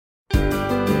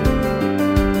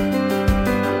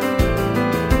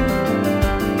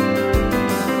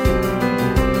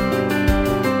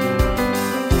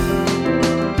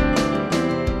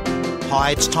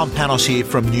Hi, it's Tom Panos here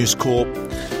from News Corp.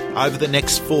 Over the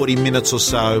next 40 minutes or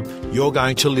so, you're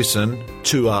going to listen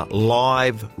to a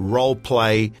live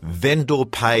role-play,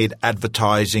 vendor-paid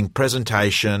advertising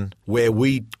presentation where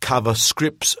we cover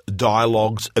scripts,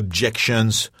 dialogues,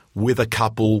 objections with a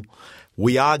couple.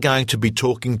 We are going to be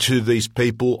talking to these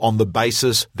people on the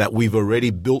basis that we've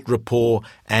already built rapport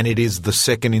and it is the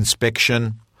second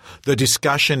inspection. The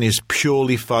discussion is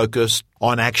purely focused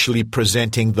on actually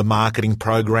presenting the marketing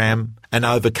program and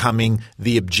overcoming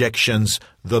the objections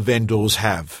the vendors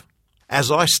have. As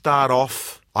I start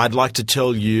off, I'd like to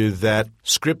tell you that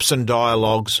scripts and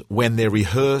dialogues, when they're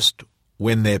rehearsed,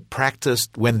 when they're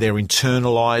practiced, when they're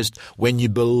internalized, when you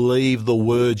believe the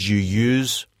words you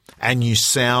use and you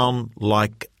sound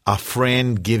like a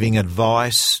friend giving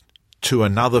advice to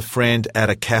another friend at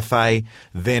a cafe,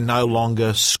 they're no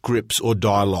longer scripts or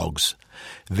dialogues.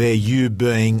 They're you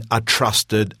being a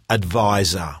trusted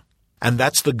advisor. And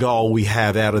that's the goal we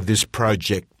have out of this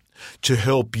project, to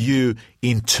help you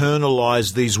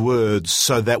internalize these words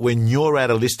so that when you're at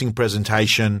a listing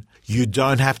presentation, you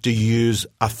don't have to use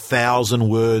 1,000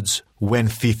 words when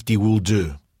 50 will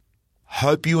do.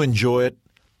 Hope you enjoy it,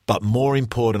 but more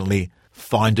importantly,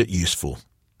 find it useful.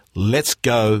 Let's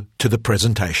go to the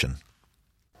presentation.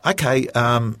 Okay,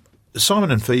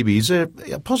 Simon and Phoebe, is there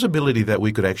a possibility that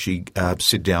we could actually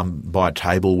sit down by a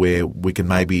table where we can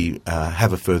maybe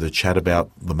have a further chat about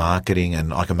the marketing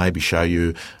and I can maybe show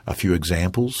you a few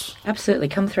examples? Absolutely,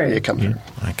 come through. Yeah, come through.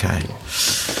 Okay.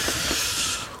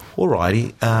 All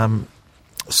righty.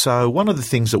 So one of the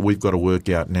things that we've got to work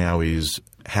out now is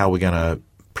how we're going to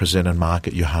present and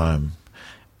market your home.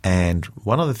 And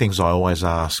one of the things I always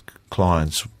ask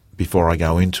clients before I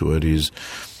go into it is,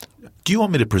 do you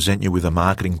want me to present you with a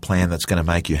marketing plan that's going to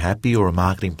make you happy or a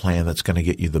marketing plan that's going to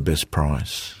get you the best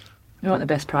price? We want the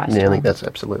best price. Yeah, I think that's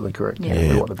absolutely correct.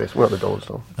 Yeah. We want the best. We want the dollars,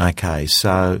 Tom. Okay,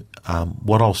 so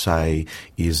what I'll say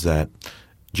is that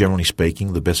generally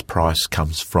speaking, the best price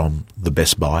comes from the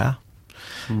best buyer.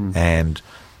 And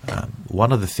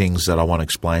one of the things that I want to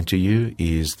explain to you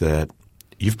is that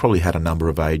you've probably had a number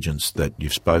of agents that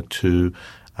you've spoke to.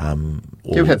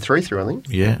 You've had 3 through, I think.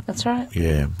 Yeah. That's right.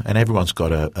 Yeah, and everyone's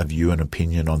got a view and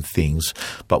opinion on things.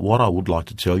 But what I would like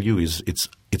to tell you is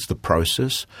it's the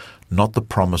process, not the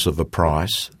promise of a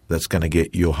price that's going to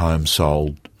get your home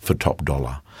sold for top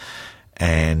dollar.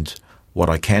 And what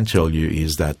I can tell you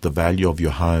is that the value of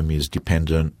your home is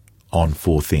dependent on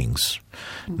 4 things.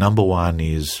 Number 1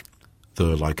 is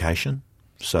the location.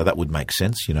 So that would make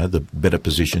sense. You know, the better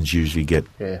positions usually get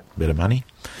better money.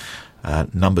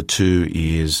 Number 2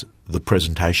 is the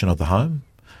presentation of the home.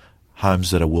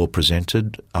 Homes that are well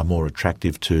presented are more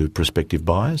attractive to prospective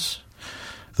buyers.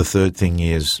 The third thing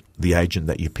is the agent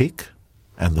that you pick.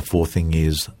 And the fourth thing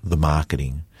is the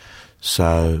marketing.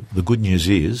 So the good news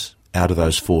is, out of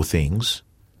those 4 things,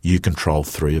 you control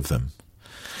 3 of them.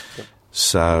 Yep.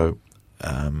 So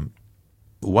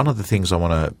one of the things I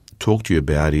want to talk to you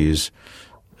about is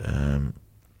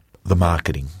the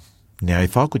marketing. Now,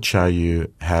 if I could show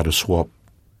you how to swap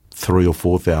 $3,000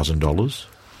 or $4,000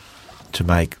 to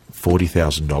make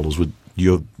 $40,000, would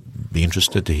you be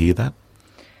interested to hear that?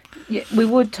 Yeah, we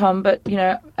would, Tom, but, you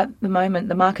know, at the moment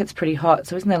the market's pretty hot,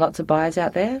 so isn't there lots of buyers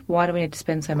out there? Why do we need to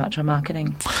spend so much on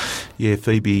marketing? Yeah,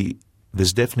 Phoebe,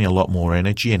 there's definitely a lot more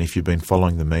energy, and if you've been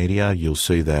following the media, you'll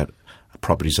see that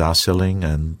properties are selling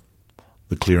and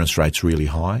the clearance rate's really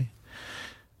high.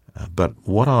 But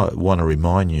what I want to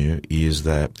remind you is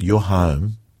that your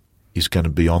home is going to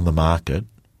be on the market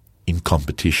in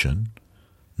competition,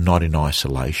 not in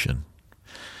isolation.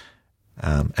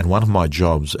 And one of my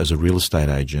jobs as a real estate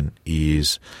agent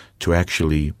is to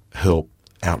actually help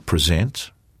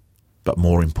out-present, but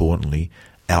more importantly,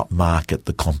 out-market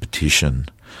the competition.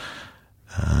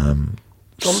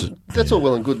 That's all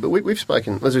well and good, but we've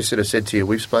spoken, as we sort of said to you,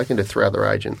 we've spoken to 3 other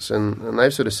agents, and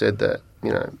they've sort of said that,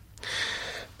 you know,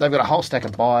 they've got a whole stack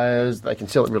of buyers. They can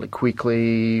sell it really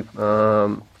quickly,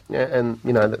 and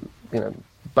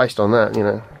based on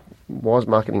that, why is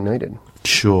marketing needed?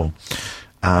 Sure,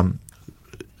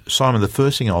 Simon. The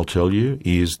first thing I'll tell you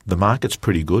is the market's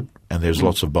pretty good, and there's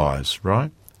lots of buyers, right?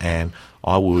 And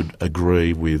I would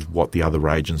agree with what the other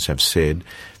agents have said,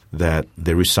 that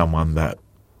there is someone that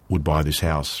would buy this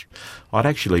house. I'd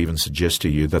actually even suggest to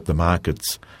you that the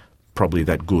market's probably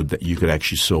that good that you could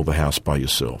actually sell the house by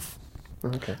yourself.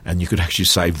 Okay. And you could actually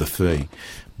save the fee.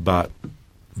 But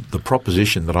the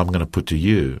proposition that I'm going to put to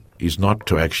you is not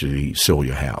to actually sell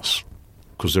your house,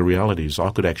 because the reality is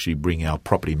I could actually bring our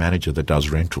property manager that does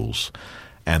rentals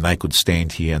and they could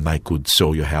stand here and they could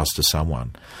sell your house to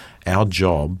someone. Our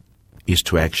job is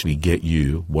to actually get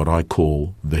you what I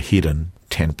call the hidden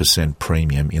 10%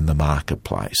 premium in the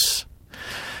marketplace.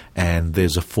 And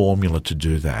there's a formula to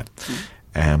do that.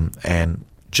 And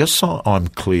just so I'm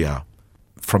clear,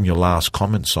 from your last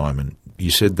comment, Simon, you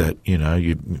said that,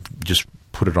 you just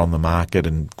put it on the market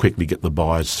and quickly get the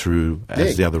buyers through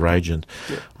as the other agent.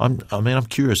 Yeah. I'm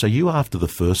curious, are you after the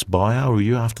first buyer or are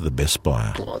you after the best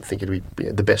buyer? Well, I think it'd be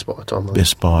the best buyer, Tom.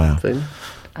 Best buyer.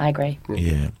 I agree.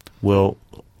 Yeah. Well,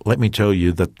 let me tell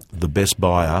you that the best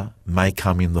buyer may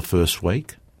come in the first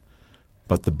week,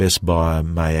 but the best buyer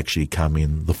may actually come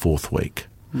in the fourth week.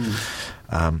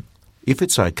 If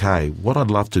it's okay, what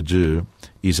I'd love to do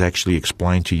is actually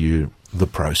explain to you the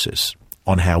process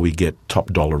on how we get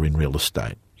top dollar in real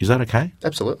estate. Is that okay?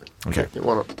 Absolutely. Okay. Yeah,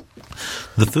 why not?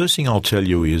 The first thing I'll tell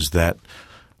you is that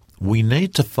we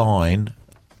need to find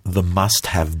the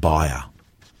must-have buyer.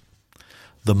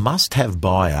 The must-have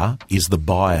buyer is the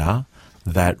buyer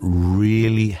that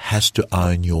really has to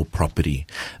own your property,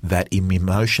 that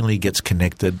emotionally gets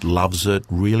connected, loves it,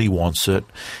 really wants it,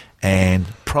 and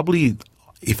probably,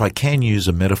 if I can use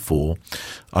a metaphor,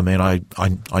 I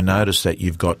notice that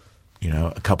you've got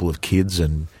a couple of kids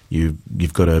and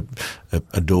you've got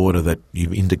a daughter that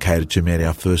you've indicated to me at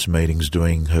our first meetings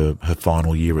doing her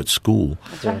final year at school.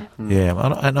 That's right.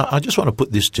 Yeah, and I just want to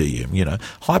put this to you,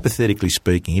 hypothetically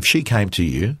speaking, if she came to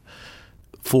you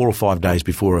 4 or 5 days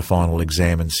before her final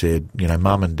exam and said,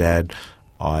 Mum and Dad,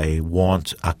 I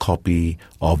want a copy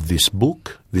of this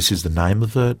book. This is the name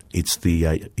of it. It's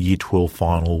the Year 12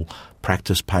 final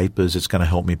practice papers. It's going to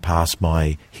help me pass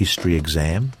my history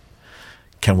exam.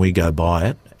 Can we go buy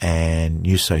it? And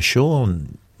you say, sure,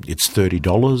 and it's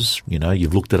 $30.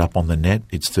 You've looked it up on the net.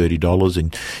 It's $30.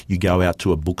 And you go out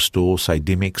to a bookstore, say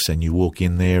Dymocks, and you walk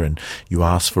in there and you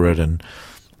ask for it. And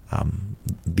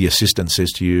the assistant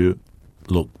says to you,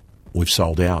 look, we've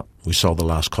sold out. We sold the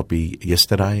last copy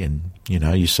yesterday. And,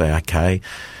 you say, okay.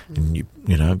 And you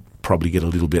probably get a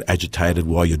little bit agitated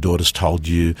while your daughter's told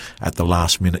you at the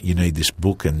last minute you need this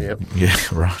book. And yeah,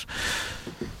 right.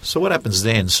 So what happens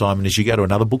then, Simon, is you go to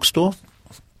another bookstore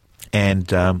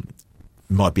and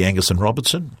might be Angus and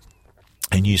Robertson,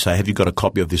 and you say, have you got a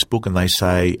copy of this book? And they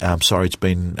say, sorry, it's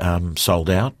been sold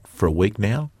out for a week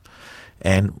now.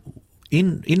 And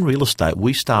in real estate,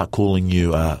 we start calling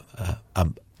you a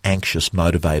anxious,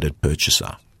 motivated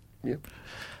purchaser. Yep.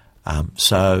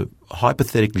 So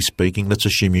hypothetically speaking, let's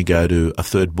assume you go to a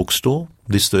third bookstore.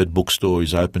 This third bookstore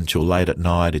is open till late at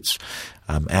night. It's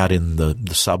out in the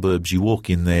suburbs. You walk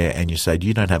in there and you say, do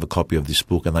you don't have a copy of this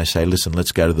book? And they say, listen,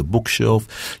 let's go to the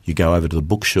bookshelf. You go over to the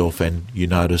bookshelf and you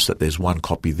notice that there's one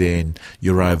copy there and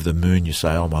you're over the moon. You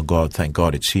say, oh my God, thank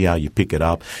God it's here. You pick it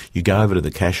up. You go over to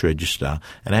the cash register,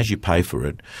 and as you pay for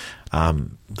it,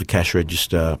 the cash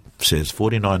register says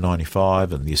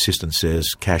 $49.95 and the assistant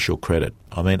says cash or credit.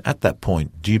 At that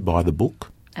point, do you buy the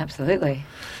book? Absolutely.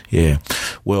 Yeah.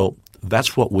 Well,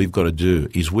 that's what we've got to do,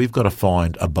 is we've got to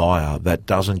find a buyer that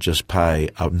doesn't just pay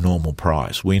a normal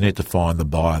price. We need to find the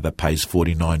buyer that pays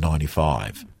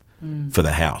 $49.95 for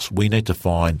the house. We need to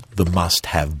find the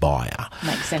must-have buyer.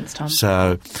 Makes sense, Tom.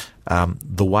 So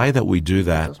the way that we do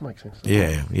that... It does make sense.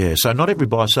 Yeah. So not every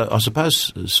buyer... So I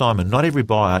suppose, Simon, not every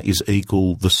buyer is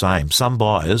equal the same. Some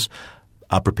buyers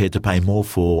are prepared to pay more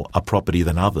for a property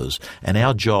than others. And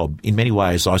our job, in many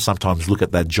ways, I sometimes look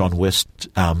at that John West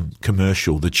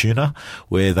commercial, The Tuna,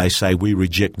 where they say we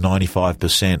reject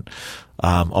 95%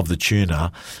 of the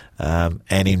tuna. And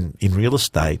in real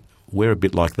estate, we're a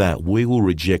bit like that. We will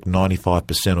reject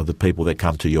 95% of the people that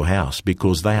come to your house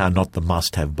because they are not the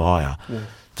must-have buyer. Yeah.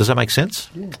 Does that make sense?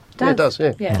 Yeah, it does,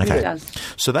 yeah. Yeah, okay. It does.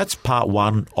 So that's part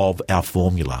one of our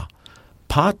formula.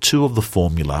 Part two of the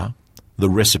formula, the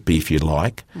recipe, if you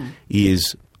like,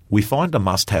 is we find a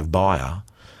must-have buyer,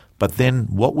 but then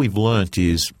what we've learnt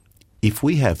is if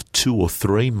we have 2 or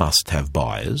 3 must-have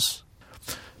buyers,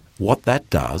 what that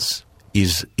does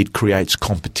is it creates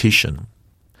competition.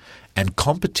 And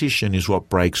competition is what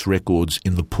breaks records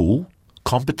in the pool.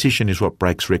 Competition is what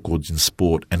breaks records in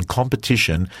sport, and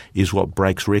competition is what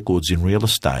breaks records in real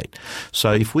estate.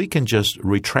 So if we can just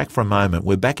retract for a moment,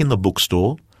 we're back in the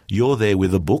bookstore, you're there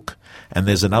with a book, and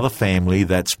there's another family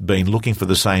that's been looking for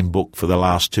the same book for the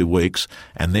last 2 weeks,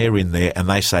 and they're in there and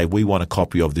they say, we want a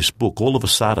copy of this book. All of a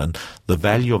sudden, the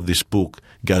value of this book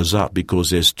goes up because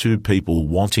there's 2 people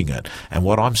wanting it. And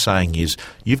what I'm saying is,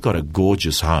 you've got a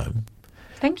gorgeous home.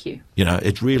 Thank you.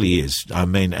 It really is.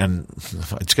 And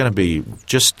it's going to be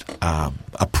just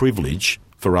a privilege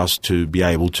for us to be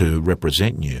able to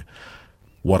represent you.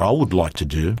 What I would like to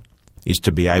do is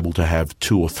to be able to have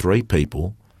 2 or 3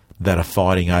 people that are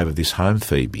fighting over this home,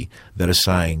 Phoebe, that are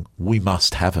saying, we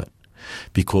must have it.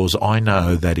 because I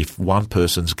know that if one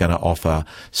person's going to offer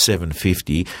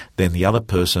 $750, then the other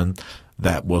person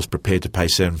that was prepared to pay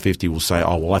 $750 will say,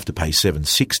 oh, well, I have to pay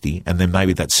 $760, and then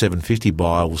maybe that $750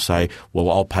 buyer will say, well,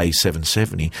 I'll pay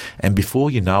 $770, and before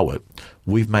you know it,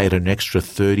 we've made an extra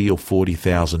 $30,000 or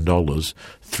 $40,000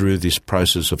 through this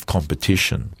process of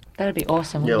competition. That'd be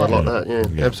awesome. Yeah, I wouldn't like it?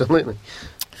 that. Yeah, absolutely.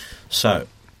 So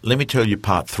let me tell you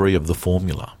part 3 of the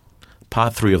formula.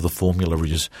 Part 3 of the formula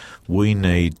is we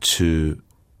need to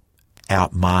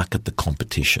outmarket the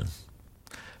competition.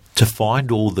 To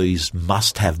find all these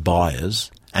must-have buyers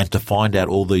and to find out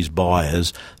all these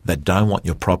buyers that don't want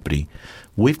your property,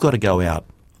 we've got to go out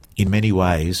in many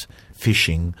ways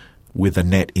fishing with a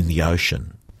net in the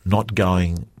ocean, not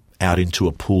going out into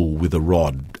a pool with a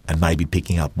rod and maybe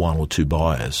picking up 1 or 2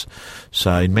 buyers.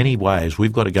 So in many ways,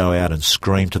 we've got to go out and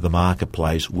scream to the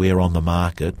marketplace, we're on the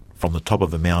market from the top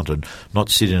of a mountain, not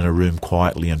sit in a room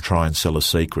quietly and try and sell a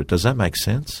secret. Does that make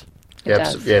sense? It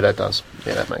does. Yeah, that does.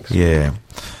 Yeah, that makes sense. Yeah.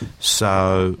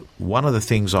 So one of the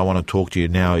things I want to talk to you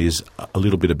now is a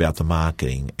little bit about the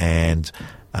marketing. And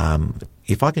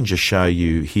if I can just show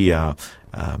you here,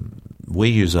 we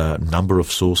use a number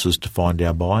of sources to find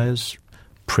our buyers: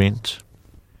 print,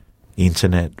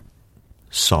 internet,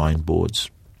 signboards.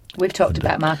 We've talked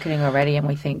about marketing already, and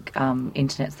we think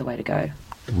internet's the way to go.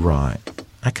 Right.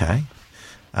 Okay.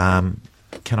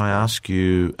 Can I ask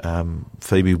you,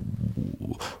 Phoebe,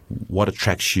 what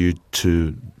attracts you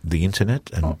to the internet?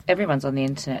 And Well, everyone's on the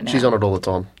internet now. She's on it all the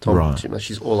time. Tom, Right.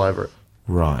 She's all over it.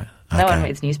 right. No one okay.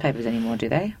 reads newspapers anymore, do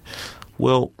they?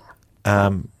 Well,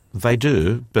 they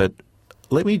do, but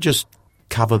let me just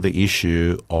cover the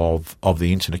issue of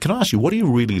the internet. Can I ask you, what do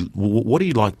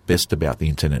you like best about the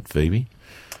internet, Phoebe?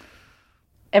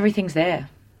 Everything's there.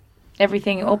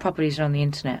 Everything, all properties are on the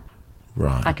internet.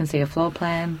 Right. I can see a floor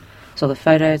plan, saw the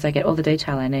photos, I get all the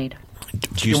detail I need.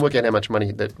 Do You can work out how much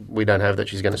money that we don't have that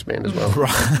she's going to spend as well.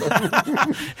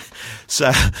 Right.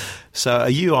 So are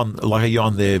you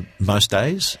on there most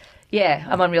days? Yeah,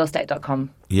 I'm on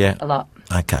realestate.com Yeah. a lot.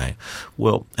 Okay.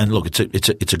 Well, and look,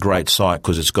 it's a great site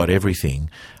because it's got everything.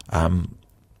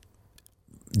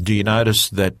 Do you notice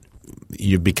that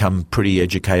you've become pretty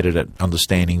educated at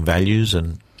understanding values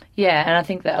and? Yeah, and I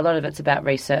think that a lot of it's about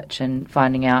research and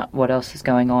finding out what else is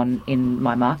going on in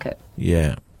my market.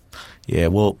 Yeah. Yeah.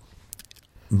 Well,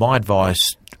 my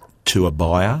advice to a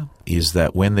buyer is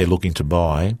that when they're looking to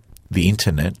buy, the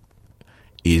internet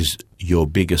is your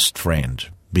biggest friend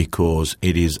because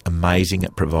it is amazing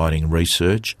at providing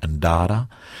research and data,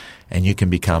 and you can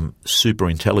become super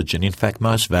intelligent. In fact,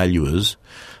 most valuers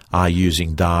are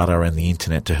using data and the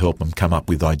internet to help them come up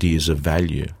with ideas of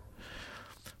value.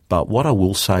 But what I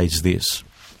will say is this: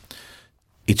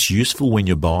 it's useful when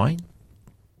you're buying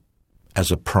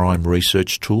as a prime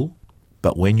research tool,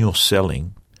 but when you're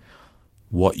selling,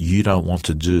 what you don't want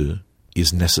to do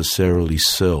is necessarily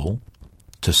sell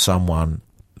to someone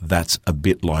that's a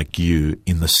bit like you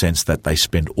in the sense that they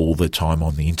spend all their time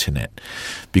on the internet.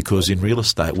 Because in real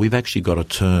estate, we've actually got a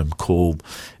term called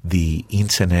the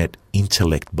internet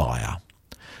intellect buyer.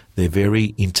 They're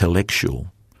very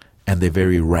intellectual and they're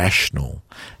very rational.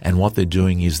 And what they're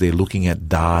doing is they're looking at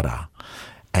data.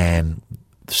 And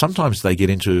sometimes they get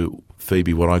into,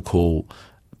 Phoebe, what I call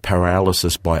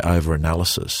paralysis by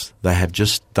overanalysis. They have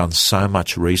just done so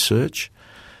much research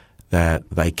that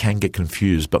they can get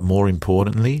confused, but more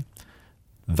importantly,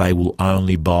 they will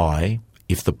only buy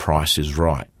if the price is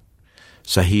right.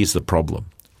 So here's the problem.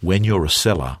 When you're a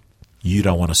seller, you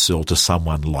don't want to sell to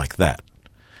someone like that.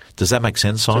 Does that make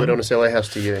sense, Simon? So we don't want to sell our house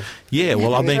to you. Yeah,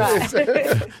 well, I mean,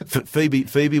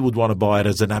 Phoebe would want to buy it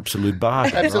as an absolute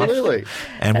bargain. Absolutely. Right?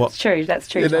 And That's true. That's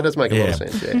true. Yeah, that Tom. does make a lot of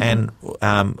sense. Yeah. And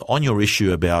on your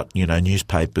issue about,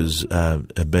 newspapers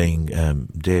being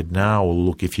dead now, well,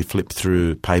 look, if you flip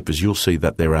through papers, you'll see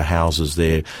that there are houses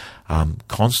there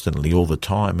constantly all the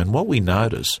time. And what we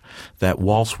notice that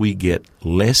whilst we get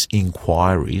less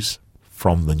inquiries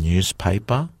from the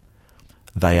newspaper,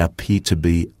 they appear to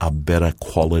be a better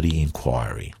quality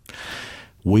inquiry.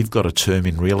 We've got a term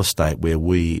in real estate where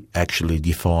we actually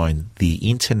define the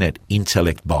internet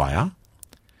intellect buyer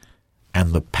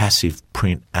and the passive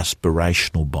print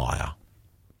aspirational buyer.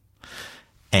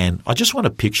 And I just want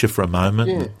to picture for a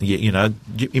moment,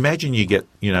 imagine you get,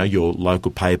 your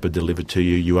local paper delivered to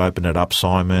you, you open it up,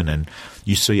 Simon, and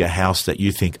you see a house that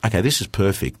you think, okay, this is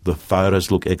perfect. The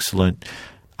photos look excellent.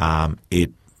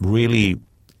 It really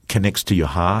connects to your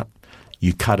heart.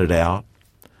 You cut it out.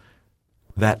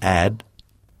 That ad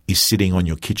is sitting on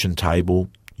your kitchen table.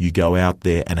 You go out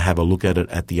there and have a look at it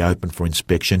at the open for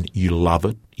inspection. You love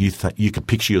it. You can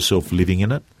picture yourself living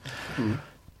in it.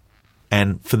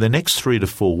 And for the next 3 to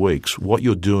 4 weeks, what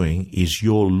you're doing is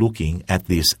you're looking at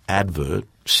this advert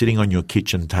sitting on your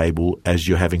kitchen table as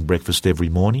you're having breakfast every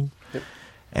morning. Yep.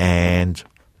 And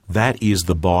that is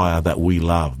the buyer that we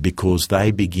love, because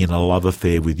they begin a love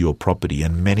affair with your property.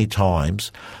 And many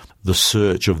times the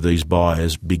search of these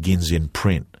buyers begins in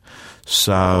print.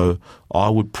 So I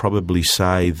would probably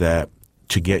say that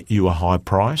to get you a high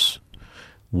price,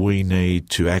 we need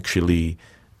to actually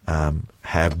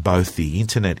have both the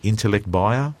internet intellect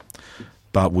buyer,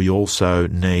 but we also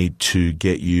need to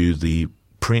get you the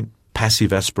print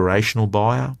passive aspirational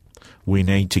buyer. We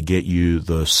need to get you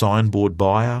the signboard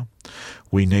buyer.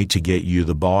 We need to get you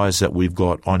the buyers that we've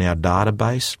got on our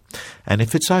database. And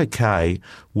if it's okay,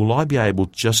 will I be able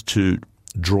just to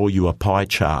draw you a pie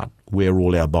chart where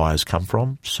all our buyers come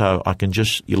from, so I can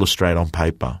just illustrate on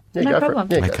paper? Yeah, No go problem.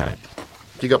 For it. Yeah, go Okay. for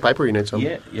it. You got paper or you need some?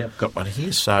 Yeah, I've got one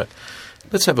here. So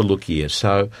let's have a look here.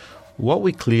 So what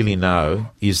we clearly know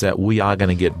is that we are going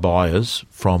to get buyers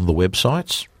from the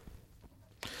websites.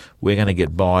 We're going to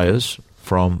get buyers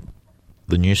from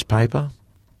the newspaper.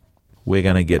 We're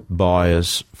going to get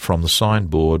buyers from the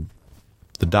signboard,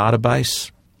 the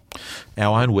database.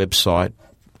 Our own website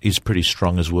is pretty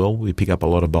strong as well. We pick up a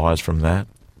lot of buyers from that.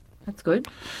 That's good.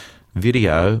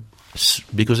 Video,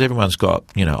 because everyone's got,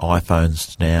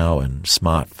 iPhones now and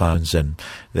smartphones, and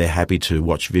they're happy to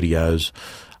watch videos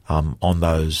on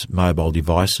those mobile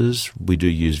devices. We do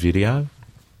use video.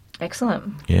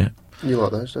 Excellent. Yeah. You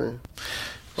like those, don't you?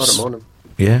 I don't mind them.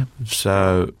 Yeah.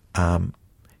 So, and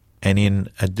in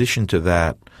addition to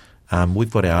that,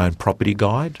 we've got our own property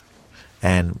guide,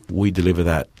 and we deliver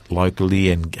that locally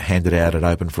and hand it out at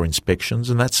open for inspections,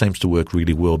 and that seems to work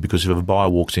really well, because if a buyer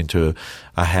walks into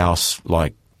a house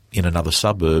like in another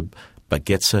suburb but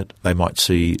gets it, they might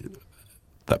see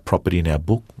that property in our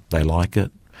book, they like it,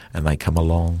 and they come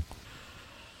along.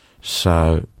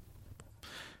 So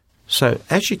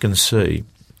as you can see,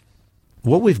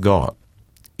 what we've got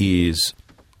is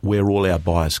where all our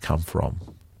buyers come from.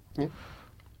 Yeah.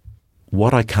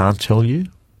 What I can't tell you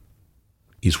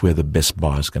is where the best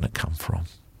buyer's going to come from.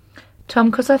 Tom,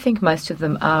 because I think most of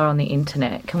them are on the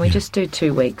internet, can we just do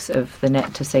 2 weeks of the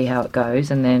net to see how it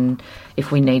goes, and then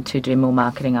if we need to do more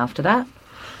marketing after that,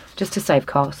 just to save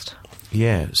cost?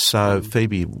 Yeah, so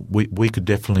Phoebe, we could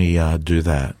definitely do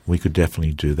that. We could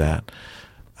definitely do that.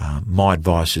 My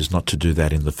advice is not to do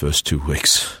that in the first 2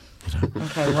 weeks.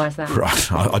 Okay, why is that?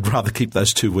 Right, I'd rather keep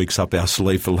those 2 weeks up our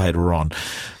sleeve for later on.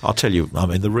 I'll tell you,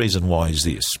 the reason why is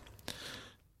this.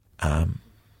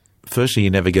 Firstly, you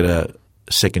never get a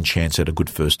second chance at a good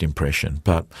first impression.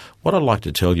 But what I'd like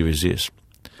to tell you is this.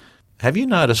 Have you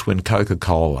noticed when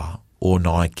Coca-Cola or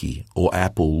Nike or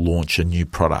Apple launch a new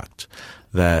product,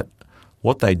 that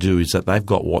what they do is that they've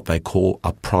got what they call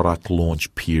a product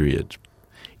launch period?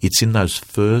 It's in those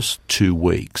first 2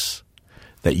 weeks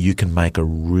that you can make a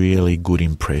really good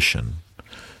impression.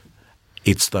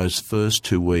 It's those first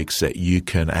 2 weeks that you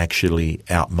can actually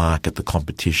outmarket the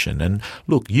competition. And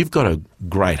look, you've got a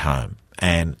great home,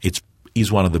 and it is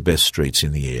one of the best streets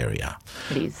in the area.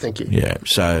 It is. Thank you. Yeah.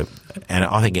 So, and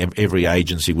I think every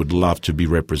agency would love to be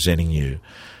representing you,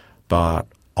 but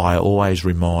I always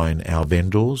remind our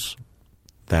vendors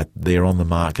that they're on the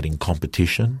market in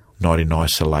competition, not in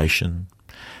isolation,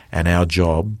 and our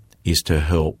job is to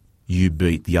help you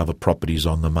beat the other properties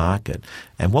on the market.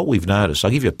 And what we've noticed,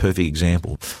 I'll give you a perfect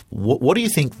example. What do you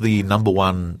think the number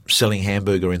one selling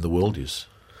hamburger in the world is?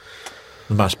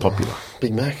 The most popular?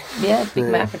 Big Mac. Yeah, Big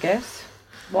Mac, I guess.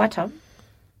 Why, Tom?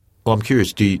 Well, I'm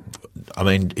curious. Do you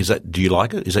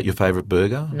like it? Is that your favourite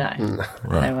burger? No.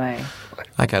 Right. No way.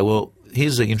 Okay, well,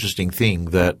 here's the interesting thing,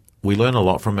 that we learn a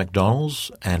lot from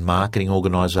McDonald's and marketing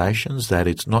organisations, that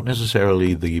it's not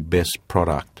necessarily the best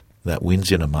product that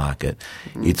wins in a market.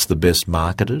 It's the best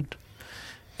marketed.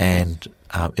 And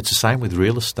it's the same with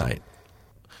real estate.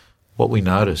 What we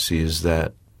notice is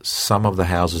that some of the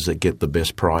houses that get the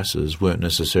best prices weren't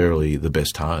necessarily the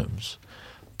best homes,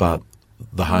 but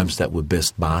the homes that were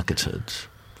best marketed.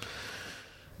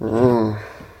 Fair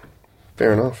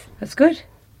enough. That's good.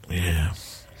 Yeah.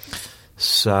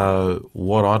 So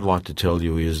what I'd like to tell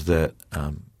you is that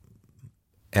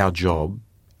our job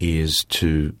is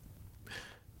to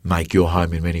make your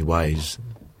home in many ways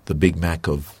the Big Mac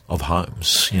of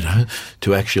homes,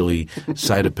 to actually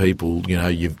say to people,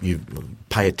 you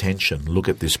pay attention, look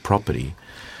at this property.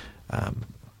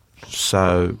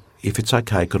 So if it's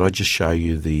okay, could I just show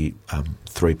you the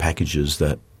 3 packages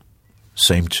that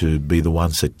seem to be the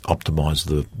ones that optimise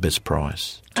the best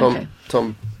price?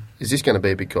 Tom, is this going to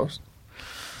be a big cost?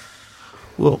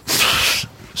 Well,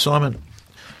 Simon,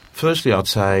 firstly I'd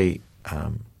say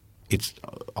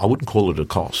I wouldn't call it a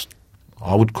cost.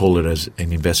 I would call it as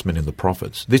an investment in the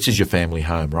profits. This is your family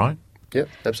home, right? Yep,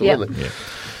 absolutely. Yeah.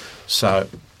 So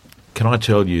can I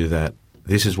tell you that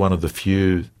this is one of the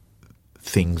few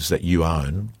things that you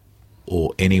own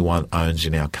or anyone owns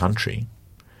in our country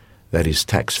that is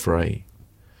tax-free.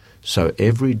 So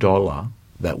every dollar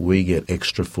that we get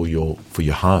extra for your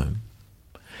home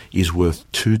is worth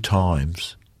 2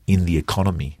 times in the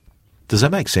economy. Does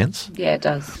that make sense? Yeah, it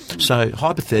does. So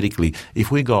hypothetically,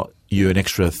 if we got you an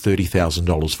extra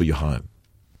 $30,000 for your home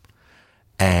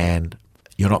and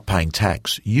you're not paying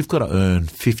tax, you've got to earn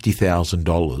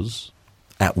 $50,000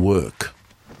 at work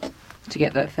To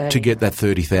get that 30. to get that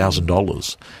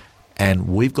 $30,000. And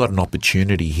we've got an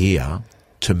opportunity here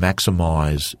to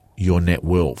maximise your net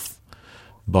wealth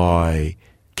by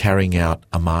carrying out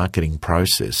a marketing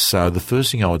process. So the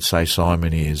first thing I would say,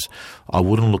 Simon, is I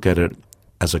wouldn't look at it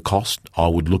as a cost. I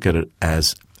would look at it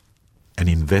as an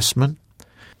investment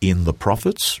in the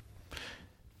profits,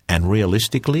 and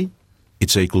realistically,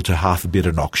 it's equal to half a bid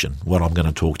at an auction, what I'm going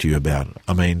to talk to you about.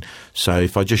 I mean, so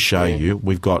if I just show you,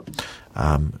 we've got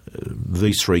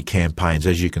these 3 campaigns.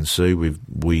 As you can see,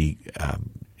 we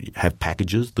have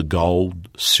packages, the gold,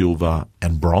 silver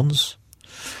and bronze.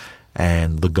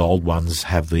 And the gold ones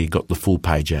have got the full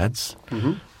page ads.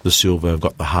 Mm-hmm. The silver have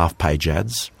got the half page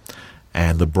ads.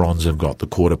 And the bronze have got the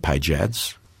quarter page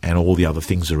ads. And all the other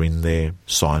things are in there,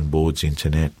 signboards,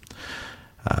 internet.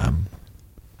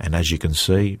 And as you can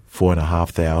see,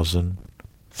 4,500,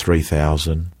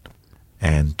 3,000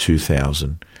 and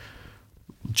 2,000.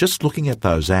 Just looking at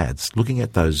those ads, looking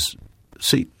at those,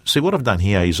 see what I've done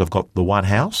here is I've got the one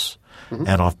house, mm-hmm.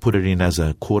 and I've put it in as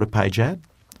a quarter page ad,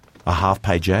 a half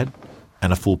page ad,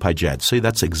 and a full page ad. See,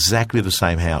 that's exactly the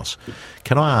same house.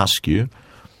 Can I ask you,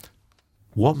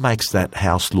 what makes that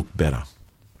house look better?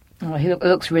 Oh, it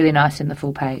looks really nice in the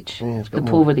full page. Yeah, the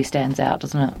pool really stands out,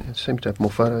 doesn't it? It seems to have more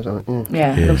photos on it.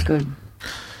 Yeah, it looks good.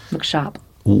 Looks sharp.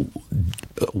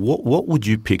 What would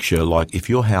you picture, like, if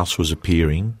your house was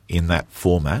appearing in that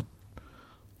format?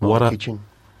 Kitchen.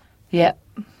 Yeah.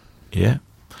 Yeah.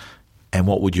 And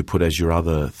what would you put as your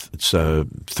other 3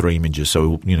 images?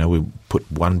 So, we put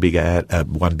one big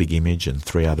image and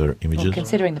 3 other images. Well,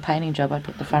 considering the painting job, I'd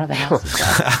put the front of the house as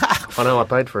well. I know, I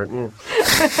paid for it, yeah.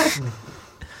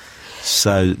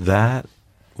 So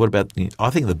what about,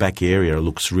 I think the back area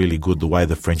looks really good, the way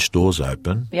the French doors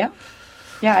open. Yeah.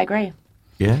 Yeah, I agree.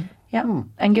 Yeah? Yeah.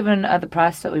 And given the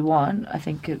price that we want, I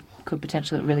think it could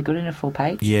potentially look really good in a full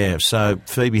page. Yeah. So,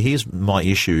 Phoebe, here's my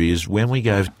issue is when we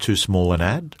go too small an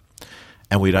ad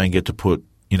and we don't get to put,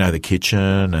 the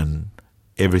kitchen and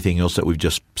everything else that we've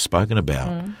just spoken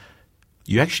about,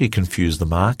 you actually confuse the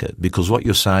market, because what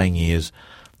you're saying is,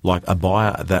 like, a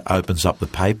buyer that opens up the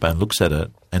paper and looks at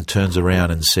it and turns around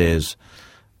and says,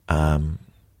 I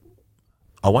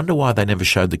wonder why they never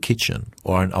showed the kitchen,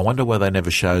 or I wonder why they never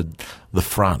showed the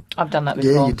front. I've done that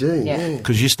before. Yeah, you do, yeah.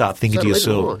 Because you start thinking to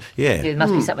yourself, there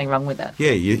must be something wrong with that. Yeah,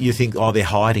 you think, they're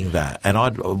hiding that. And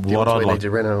I'd like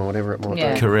to reno or whatever it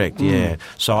might be. Correct, yeah.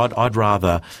 So I'd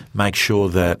rather make sure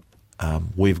that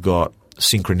we've got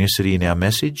synchronicity in our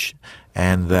message,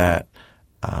 and that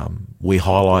we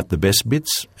highlight the best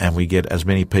bits and we get as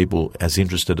many people as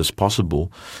interested as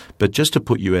possible. But just to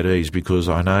put you at ease, because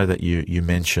I know that you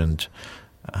mentioned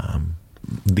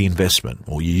the investment,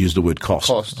 or you used the word cost.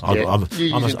 Yeah. I'm a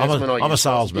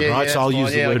salesman, right? So I'll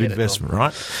use the word investment,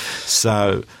 right?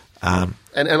 So, and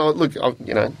having a look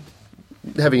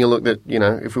that,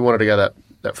 if we wanted to go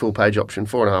that full page option,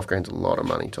 $4,500 is a lot of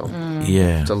money, Tom.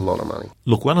 Yeah, it's a lot of money.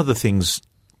 Look, one of the things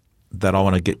that I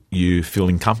want to get you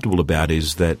feeling comfortable about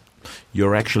is that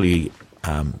you're actually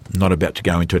not about to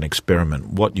go into an experiment.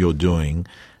 What you're doing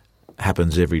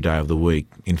happens every day of the week.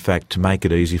 In fact, to make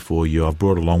it easy for you, I've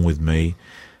brought along with me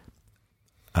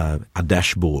a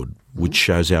dashboard which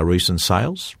shows our recent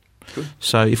sales. Good.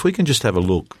 So if we can just have a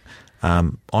look,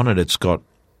 on it, it's got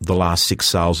the last 6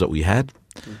 sales that we had,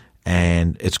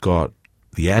 and it's got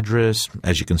the address,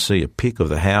 as you can see, a pic of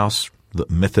the house, the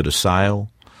method of sale,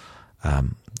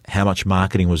 how much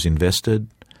marketing was invested,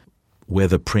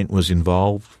 whether print was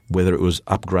involved, whether it was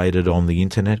upgraded on the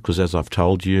internet, because as I've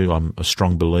told you, I'm a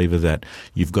strong believer that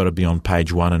you've got to be on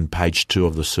page 1 and page 2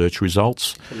 of the search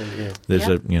results. There's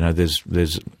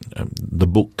the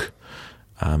book,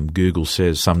 Google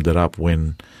summed it up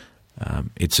when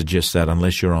it suggests that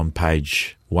unless you're on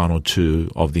page 1 or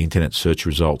 2 of the internet search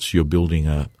results, you're building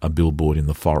a billboard in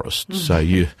the forest. So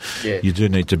you do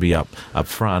need to be up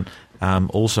front.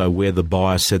 Also, where the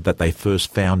buyer said that they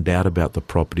first found out about the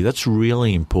property. That's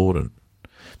really important,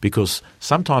 because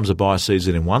sometimes a buyer sees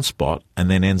it in one spot and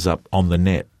then ends up on the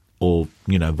net, or,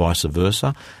 vice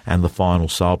versa, and the final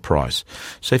sale price.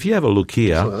 So if you have a look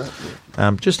here,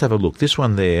 Just have a look. This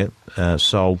one there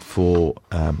sold for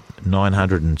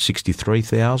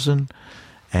 $963,000,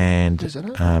 and Is that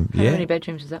it? How many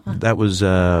bedrooms is that one? that was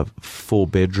 4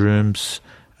 bedrooms,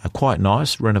 quite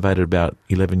nice. Renovated about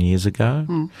 11 years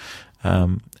ago,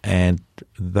 and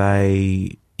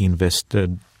they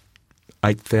invested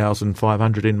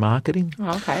 $8,500 in marketing.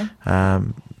 Oh, okay.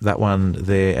 That one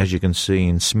there, as you can see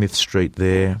in Smith Street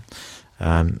there.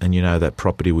 And you know that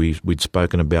property we'd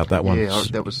spoken about, that one. Yeah,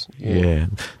 that was... Yeah,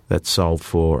 that sold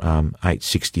for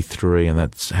 $863,000, and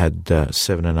that's had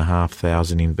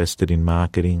 $7,500 invested in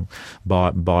marketing.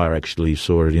 Buyer actually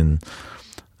saw it in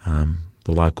the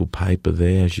local paper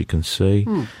there, as you can see.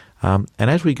 And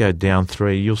as we go down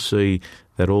 3, you'll see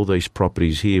that all these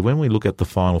properties here, when we look at the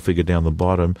final figure down the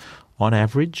bottom, on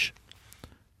average,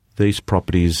 these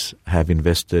properties have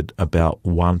invested about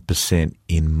 1%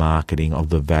 in marketing of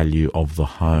the value of the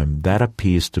home. That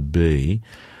appears to be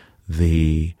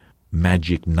the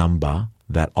magic number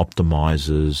that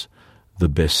optimises the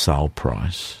best sale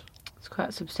price. It's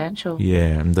quite substantial.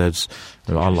 Yeah, and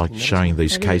I like showing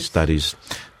these case studies.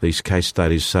 So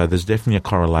there's definitely a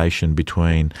correlation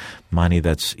between money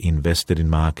that's invested in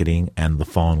marketing and the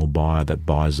final buyer that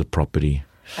buys the property.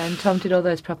 And Tom, did all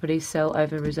those properties sell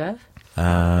over reserve?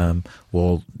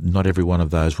 Well, not every one of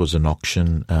those was an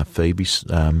auction, Phoebe.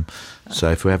 So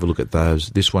if we have a look at those,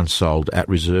 this one sold at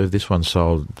reserve. This one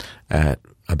sold at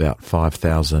about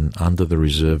 $5,000 under the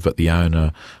reserve, but the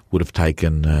owner would have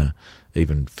taken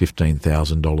even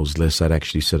 $15,000 less. They'd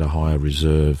actually set a higher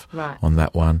reserve on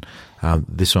that one.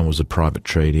 This one was a private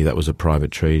treaty. That was a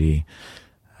private treaty.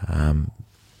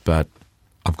 But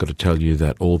I've got to tell you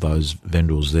that all those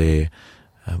vendors there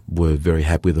were very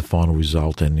happy with the final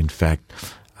result, and in fact,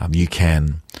 you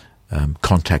can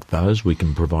contact those. We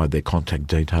can provide their contact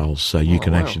details, so you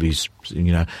can actually,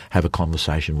 have a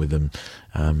conversation with them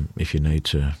if you need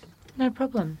to. No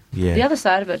problem. Yeah. The other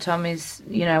side of it, Tom, is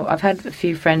I've had a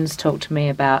few friends talk to me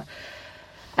about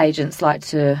agents like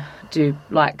their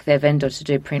vendor to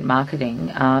do print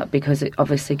marketing because it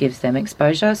obviously gives them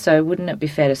exposure. So wouldn't it be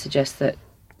fair to suggest that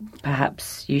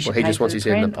perhaps you should? Well, he just wants his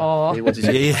head in the. He wants his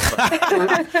head.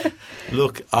 Yeah.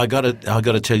 Look, I got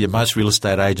to tell you, most real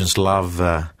estate agents love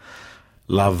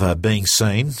being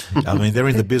seen. I mean, they're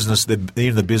in the business. They're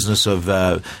in the business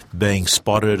of being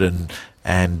spotted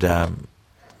and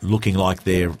looking like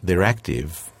they're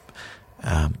active.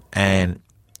 And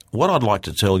what I'd like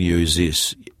to tell you is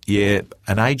this: yeah,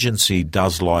 an agency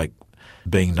does like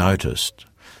being noticed,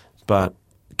 but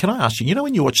can I ask you?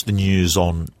 When you watch the news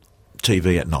on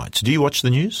TV at night, do you watch the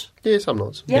news? Yeah, some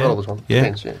nights. Yeah. Not all the time. Yeah.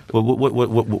 Depends, yeah. Well,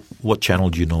 what channel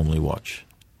do you normally watch?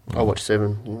 I watch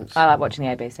 7. I like watching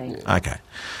the ABC. Yeah. Okay.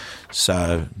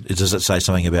 So does it say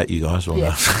something about you guys or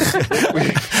Yeah.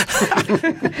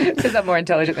 Because I'm more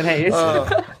intelligent than he is.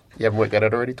 You haven't worked that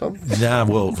out already, Tom? No?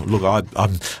 Well, look,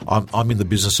 I'm in the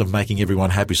business of making everyone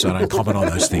happy, so I don't comment on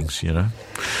those things.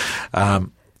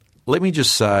 Let me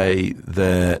just say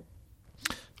that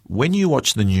when you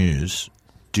watch the news,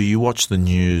 do you watch the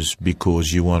news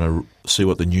because you want to see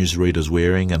what the newsreader's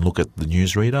wearing and look at the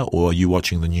newsreader, or are you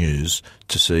watching the news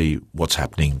to see what's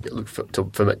happening? Look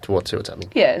to see what's happening.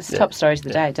 Yeah, it's top stories of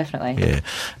the day, definitely. Yeah,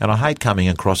 and I hate coming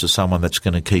across as someone that's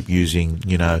going to keep using,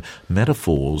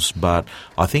 metaphors, but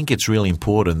I think it's really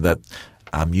important that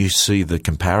you see the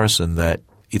comparison that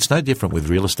it's no different with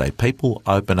real estate. People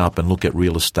open up and look at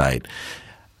real estate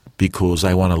because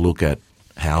they want to look at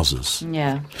houses.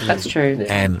 Yeah, that's true.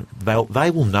 And they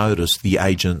will notice the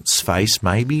agent's face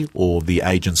maybe or the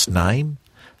agent's name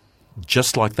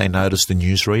just like they notice the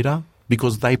newsreader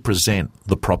because they present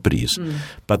the properties.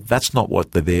 But that's not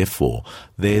what they're there for.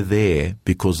 They're there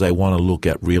because they want to look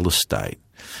at real estate.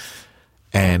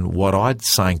 And what I'm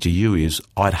saying to you is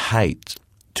I'd hate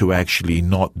to actually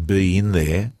not be in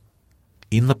there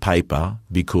in the paper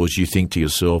because you think to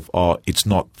yourself, it's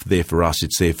not there for us,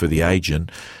 it's there for the agent,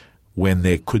 when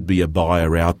there could be a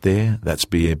buyer out there that's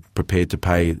prepared to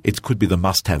pay. It could be the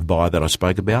must-have buyer that I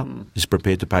spoke about is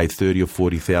prepared to pay $30,000 or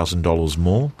 $40,000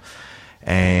 more,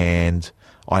 and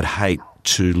I'd hate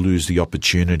to lose the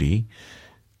opportunity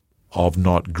of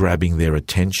not grabbing their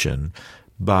attention.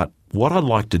 But what I'd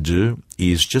like to do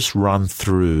is just run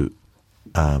through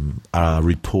a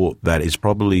report that is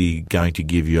probably going to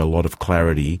give you a lot of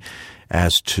clarity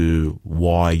as to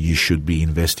why you should be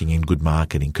investing in good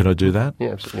marketing. Could I do that?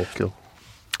 Yeah, absolutely. Yeah, cool.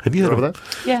 Have you heard Over of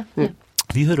that? Yeah.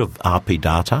 Have you heard of RP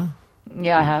Data?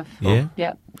 Yeah, I have. Yeah?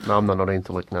 Yep. No, I'm not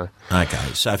intellect, no.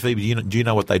 Okay. So, Phoebe, do you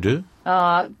know what they do?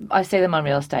 I see them on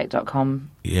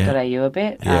realestate.com.au a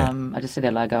bit. Yeah. I just see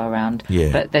their logo around.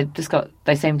 Yeah. But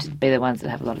they seem to be the ones that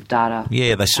have a lot of data.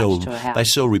 Yeah, they sell attached to a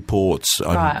house. reports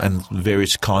and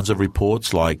various kinds of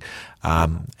reports, like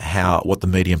what the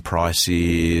median price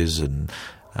is, and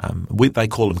they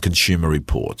call them consumer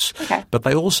reports. Okay. But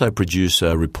they also produce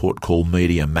a report called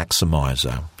Media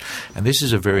Maximizer, and this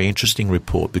is a very interesting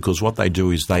report because what they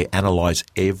do is they analyse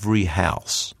every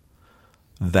house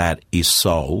that is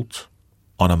sold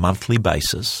on a monthly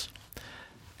basis,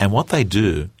 and what they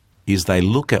do is they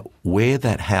look at where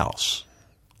that house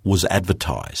was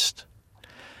advertised,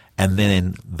 and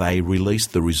then they release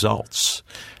the results.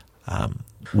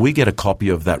 We get a copy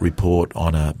of that report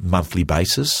on a monthly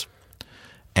basis,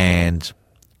 and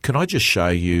can I just show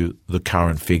you the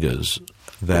current figures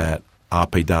that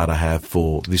RP Data have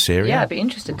for this area? Yeah, I'd be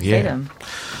interested to see them.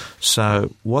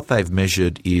 So what they've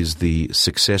measured is the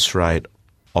success rate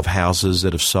of houses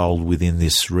that have sold within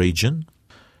this region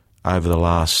over the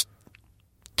last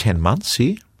 10 months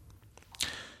here.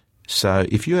 So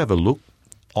if you have a look,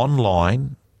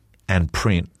 online and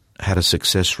print had a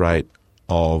success rate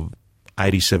of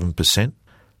 87%,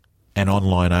 and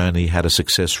online only had a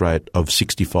success rate of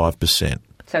 65%.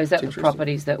 So is that the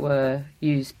properties that were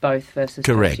used both versus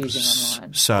Correct. using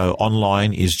online? So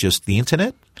online is just the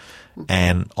internet,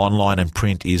 and online and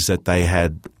print is that they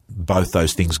had both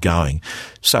those things going.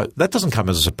 So that doesn't come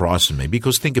as a surprise to me,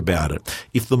 because think about it.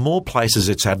 If the more places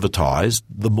it's advertised,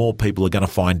 the more people are going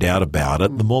to find out about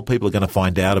it. The more people are going to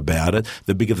find out about it,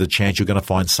 the bigger the chance you're going to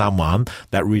find someone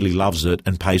that really loves it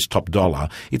and pays top dollar.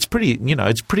 It's pretty,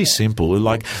 it's pretty simple.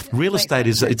 Like real estate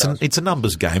is, it's a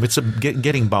numbers game. It's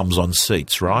getting bums on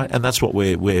seats, right? And that's what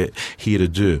we're here to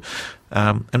do.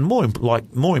 And more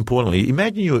importantly,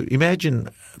 imagine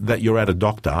that you're at a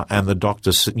doctor and the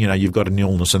doctor, you've got an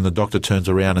illness and the doctor turns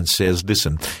around and says,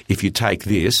 listen, if you take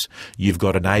this, you've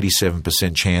got an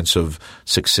 87% chance of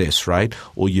success rate,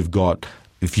 or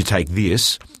if you take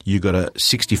this, you've got a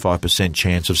 65%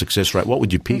 chance of success rate. What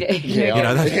would you pick?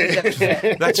 It's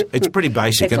pretty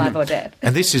basic. It's life or death.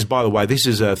 And this is, by the way,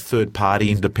 a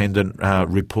third-party independent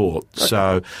report. Okay.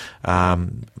 So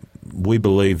we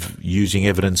believe using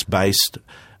evidence-based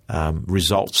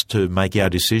results to make our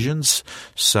decisions.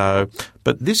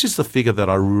 But this is the figure that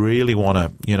I really want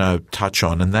to, touch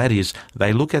on, and that is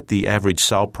they look at the average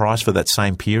sale price for that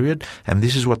same period, and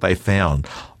this is what they found.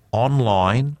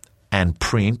 Online and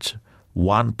print,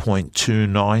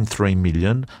 1.293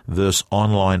 million versus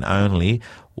online only,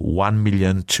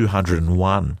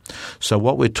 1,201,000. So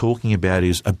what we're talking about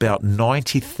is about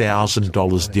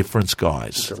 $90,000 difference,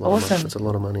 guys. Awesome. That's a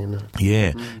lot of money, isn't it?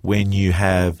 Yeah. When you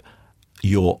have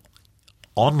your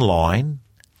online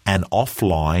and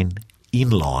offline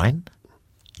inline,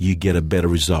 you get a better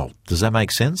result. Does that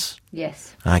make sense?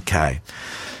 Yes. Okay.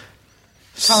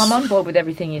 Well, I'm on board with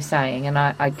everything you're saying, and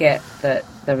I get that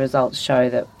the results show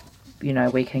that,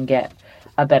 we can get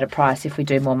a better price if we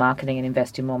do more marketing and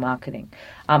invest in more marketing.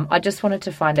 I just wanted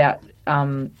to find out,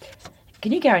 can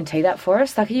you guarantee that for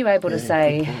us? Like, are you able to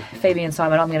say, Phoebe and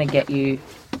Simon, I'm going to 100% get you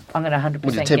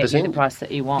the price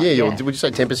that you want? Yeah. Would you say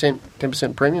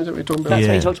 10% premiums that we're talking about? That's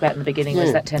what you talked about in the beginning,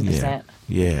 was that 10%.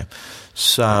 Yeah.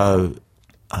 So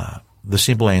the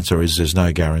simple answer is there's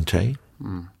no guarantee.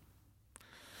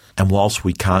 And whilst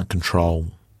we can't control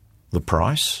the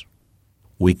price,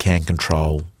 we can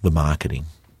control the marketing.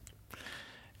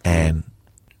 And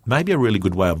maybe a really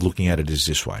good way of looking at it is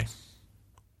this way.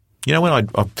 When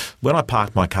I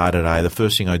parked my car today, the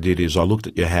first thing I did is I looked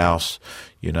at your house,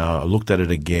 I looked at it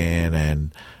again,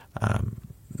 and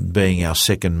being our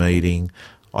second meeting,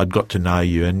 I'd got to know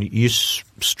you, and you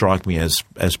strike me as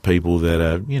people that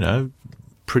are,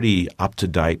 pretty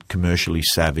up-to-date, commercially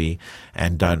savvy,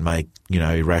 and don't make,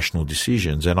 irrational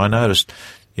decisions. And I noticed,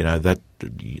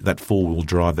 that four-wheel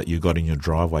drive that you got in your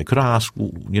driveway. Could I ask,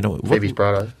 Phoebe's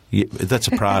Prado. Yeah, that's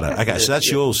a Prado. Okay, so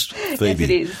that's yours, Phoebe. Yes, it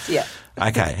is, yeah.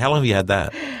 Okay, how long have you had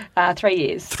that? 3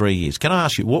 years. 3 years. Can I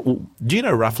ask you, do you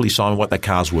know roughly, Simon, what that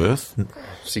car's worth?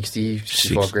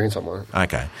 65 grand, something like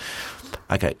that.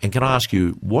 Okay, and can I ask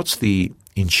you, what's the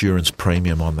insurance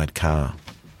premium on that car?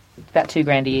 About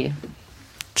 $2,000 a year.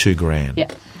 $2,000?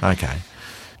 Yeah. Okay.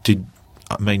 Do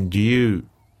you...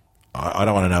 I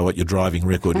don't want to know what your driving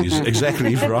record is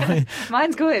exactly, right?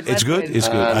 Mine's good. It's good? It's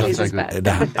good. Not so good.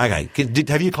 Okay.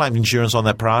 Have you claimed insurance on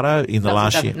that Prado in the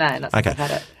last year? No, not since I've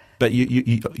had it. But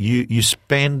you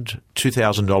spend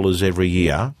 $2,000 every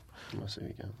year I see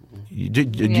where you're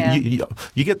going.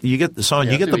 You get the sign.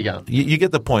 Yeah, you get I see where you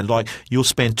get the point. Like you'll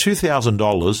spend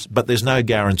 $2,000, but there's no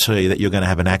guarantee that you're going to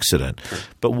have an accident.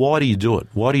 But why do you do it?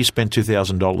 Why do you spend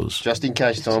 $2,000? Just in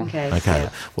case, Tom. Okay. Okay. Yeah.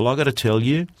 Well, I got to tell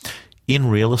you, in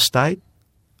real estate,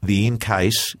 the in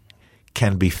case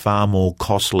can be far more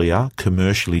costlier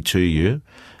commercially to you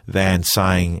than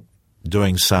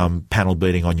doing some panel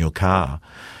beating on your car.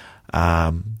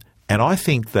 And I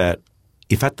think that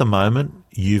if at the moment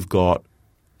you've got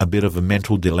a bit of a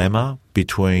mental dilemma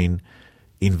between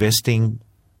investing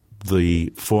the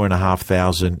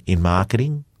 $4,500 in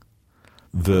marketing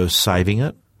versus saving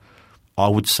it, I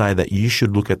would say that you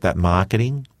should look at that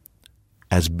marketing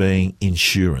as being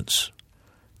insurance,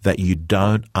 that you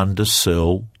don't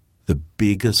undersell the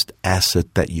biggest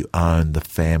asset that you own, the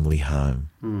family home.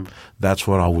 That's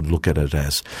what I would look at it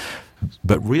as.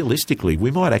 But realistically,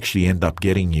 we might actually end up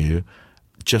getting you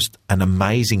just an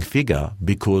amazing figure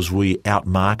because we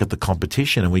outmarket the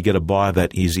competition and we get a buyer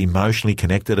that is emotionally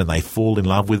connected and they fall in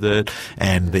love with it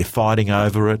and they're fighting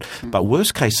over it. But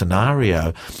worst case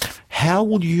scenario, how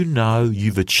will you know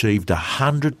you've achieved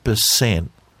 100%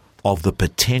 of the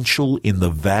potential in the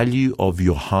value of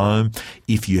your home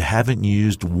if you haven't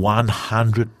used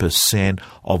 100%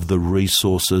 of the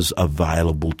resources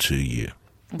available to you?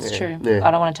 It's true. Yeah.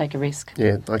 I don't want to take a risk.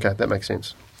 Yeah, okay, that makes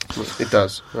sense. It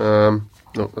does.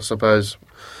 Look, I suppose.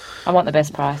 I want the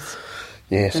best price.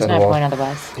 Yeah, There's so no do I. point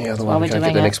otherwise. Yeah, That's otherwise why we we're can't get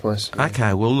doing the it. next place.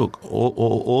 Okay, well, look,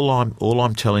 all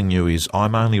I'm telling you is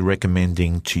I'm only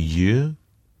recommending to you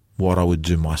what I would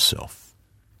do myself.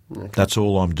 Okay. That's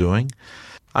all I'm doing.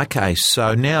 Okay,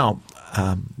 so now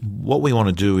what we want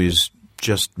to do is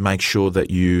just make sure that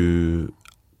you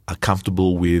are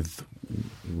comfortable with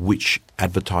which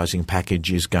advertising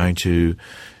package is going to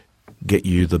get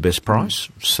you the best price.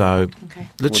 So Okay.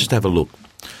 let's just have a look.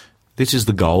 This is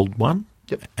the gold one.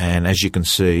 Yep. And as you can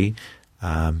see,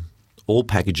 all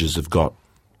packages have got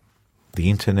the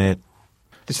internet.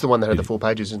 This is the one that had the 4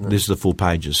 pages, isn't it? This is the full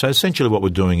pages. So essentially what we're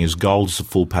doing is gold is a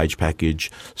full page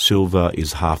package, silver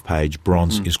is half page,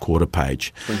 bronze is quarter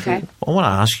page. Okay. I want to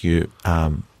ask you,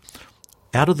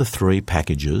 out of the 3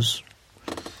 packages,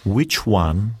 which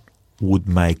one would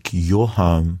make your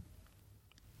home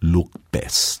look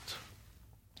best?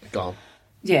 Gold.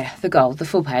 Yeah, the gold, the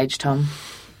full page, Tom.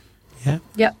 Yeah?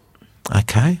 Yep.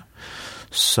 Okay.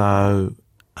 So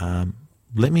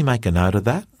let me make a note of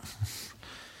that.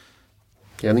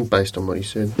 Yeah, I think based on what you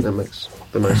said, that makes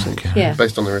the most sense. Okay. Yeah.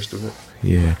 Based on the rest of it.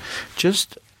 Yeah.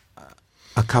 Just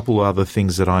a couple other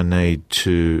things that I need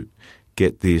to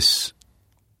get this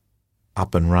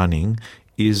up and running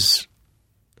is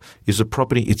a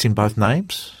property, it's in both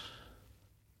names?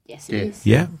 Yes, Yeah. it is.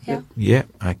 Yeah? Yeah. Yeah,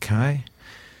 okay.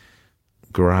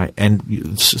 Great. And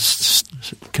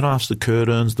can I ask the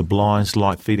curtains, the blinds,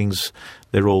 light fittings,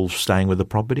 they're all staying with the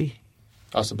property?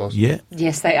 Us, the boss. Yeah?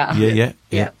 Yes, they are. Yeah.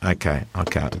 Yeah. Okay.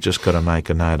 I've just got to make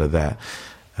a note of that.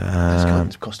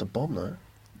 It's cost a bomb, though.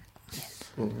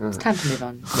 It's time to move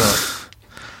on.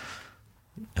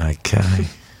 Right. Okay.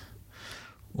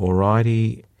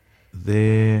 Alrighty.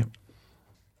 There.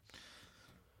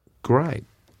 Great.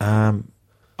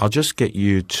 I'll just get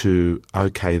you to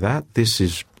okay that. This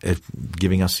is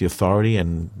giving us the authority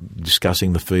and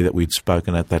discussing the fee that we'd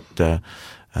spoken at that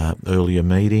earlier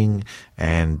meeting.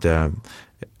 And there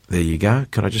you go.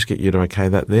 Could I just get you to okay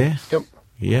that there? Yep.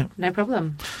 Yeah. No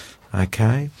problem.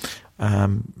 Okay.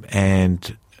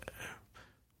 And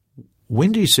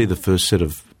when do you see the first set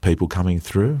of people coming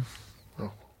through?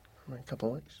 A couple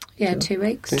of weeks. Yeah, 2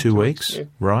 weeks. 2 weeks, Yeah.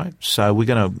 right? So we're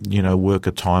going to, work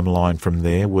a timeline from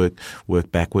there, work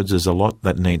backwards. There's a lot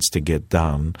that needs to get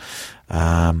done,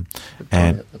 and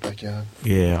The backyard.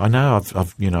 yeah, I know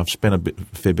I've spent a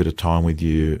fair bit of time with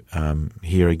you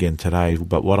here again today.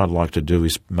 But what I'd like to do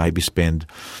is maybe spend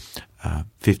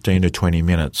 15 to 20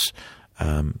 minutes,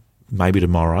 maybe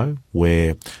tomorrow,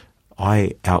 where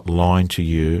I outline to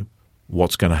you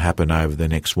what's going to happen over the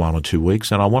next 1 or 2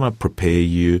 weeks. And I want to prepare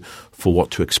you for what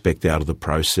to expect out of the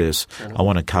process. I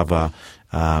want to cover,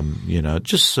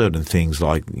 just certain things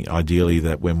like ideally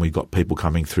that when we've got people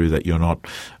coming through that you're not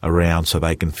around so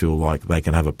they can feel like they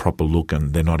can have a proper look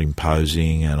and they're not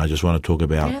imposing. And I just want to talk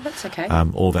about Yeah, that's okay.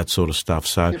 all that sort of stuff.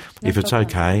 So if it's problem.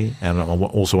 okay, and I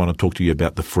also want to talk to you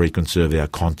about the frequency of our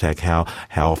contact, how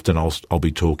often I'll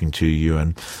be talking to you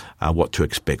and what to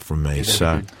expect from me.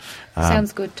 So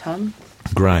Sounds good, Tom.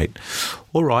 great.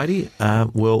 All righty.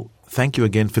 Well, thank you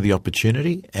again for the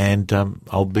opportunity, and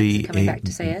I'll be coming back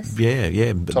to see us.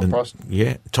 Yeah. Top price.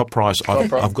 Yeah, top price.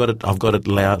 price. I've got it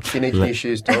loud. If you need new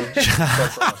shoes, Tom.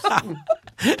 Top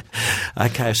price.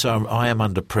 Okay, so I am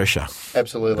under pressure.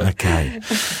 Absolutely. Okay.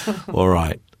 All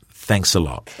right. Thanks a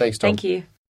lot. Thanks, Tom. Thank you.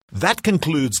 That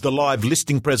concludes the live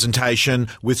listing presentation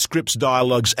with scripts,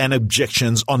 dialogues and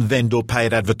objections on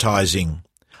vendor-paid advertising.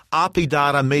 RP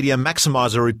Data Media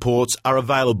Maximiser reports are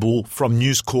available from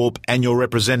News Corp and your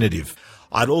representative.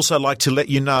 I'd also like to let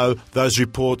you know those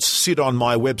reports sit on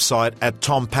my website at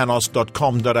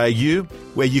tompanos.com.au,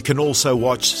 where you can also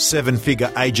watch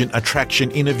seven-figure agent attraction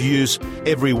interviews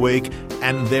every week,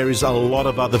 and there is a lot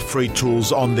of other free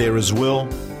tools on there as well.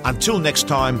 Until next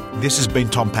time, this has been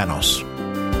Tom Panos.